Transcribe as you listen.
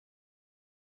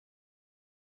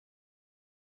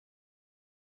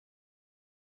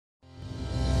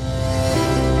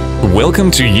Welcome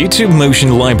to YouTube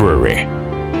Motion Library.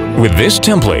 With this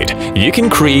template, you can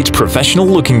create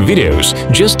professional-looking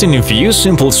videos just in a few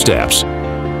simple steps.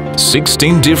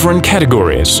 16 different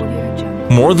categories,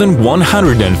 more than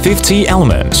 150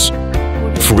 elements,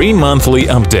 free monthly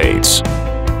updates.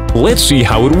 Let's see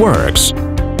how it works.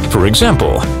 For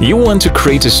example, you want to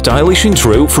create a stylish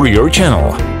intro for your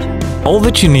channel. All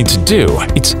that you need to do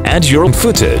is add your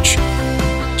footage,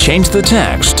 change the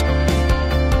text,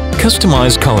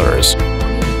 customize colors.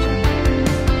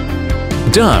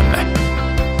 Done.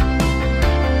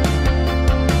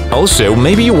 Also,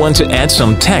 maybe you want to add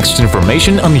some text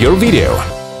information on your video.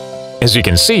 As you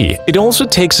can see, it also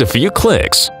takes a few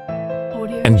clicks.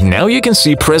 And now you can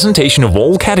see presentation of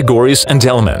all categories and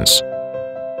elements.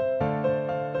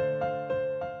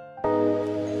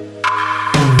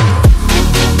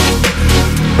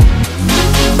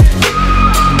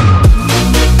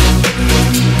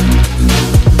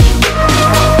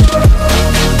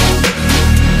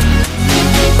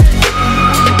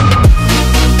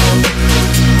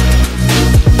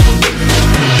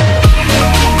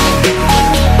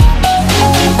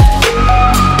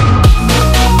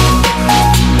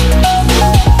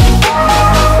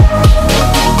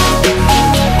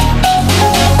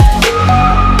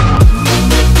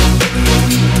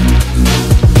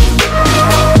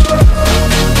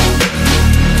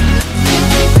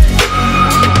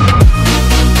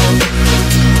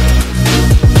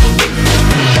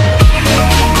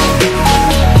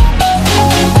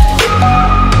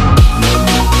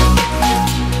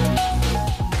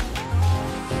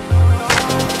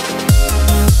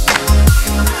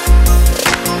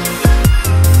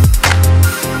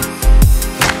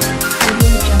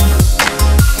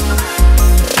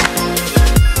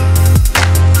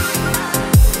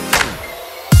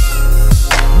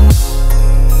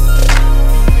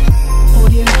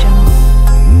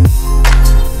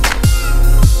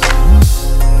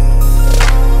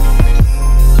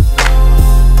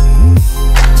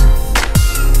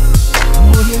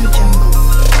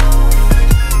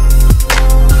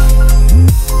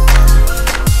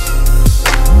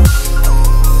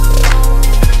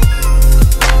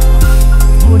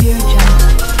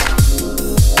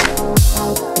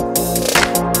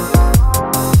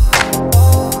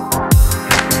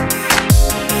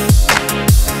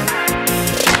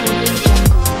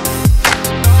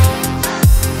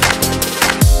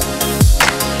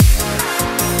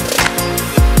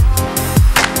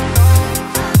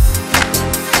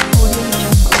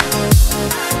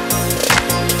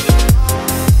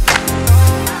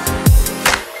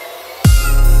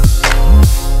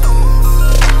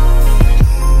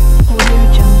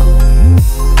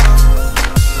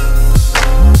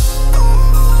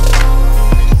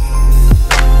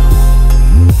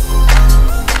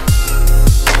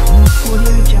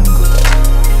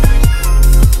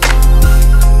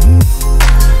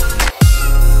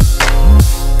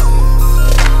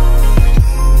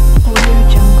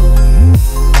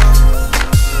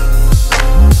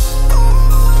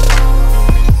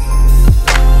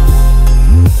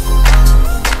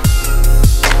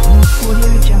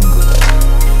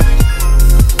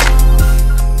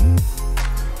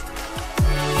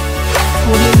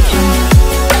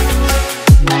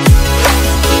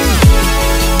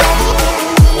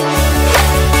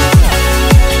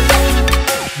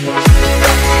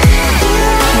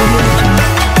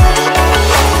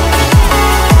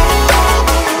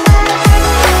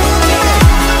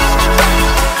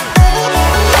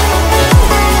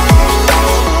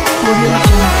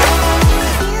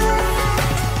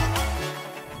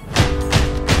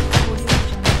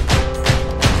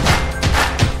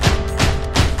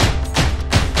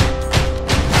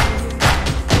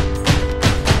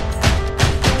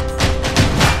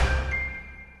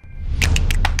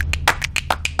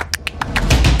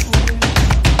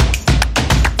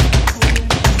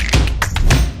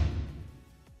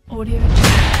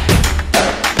 Audio.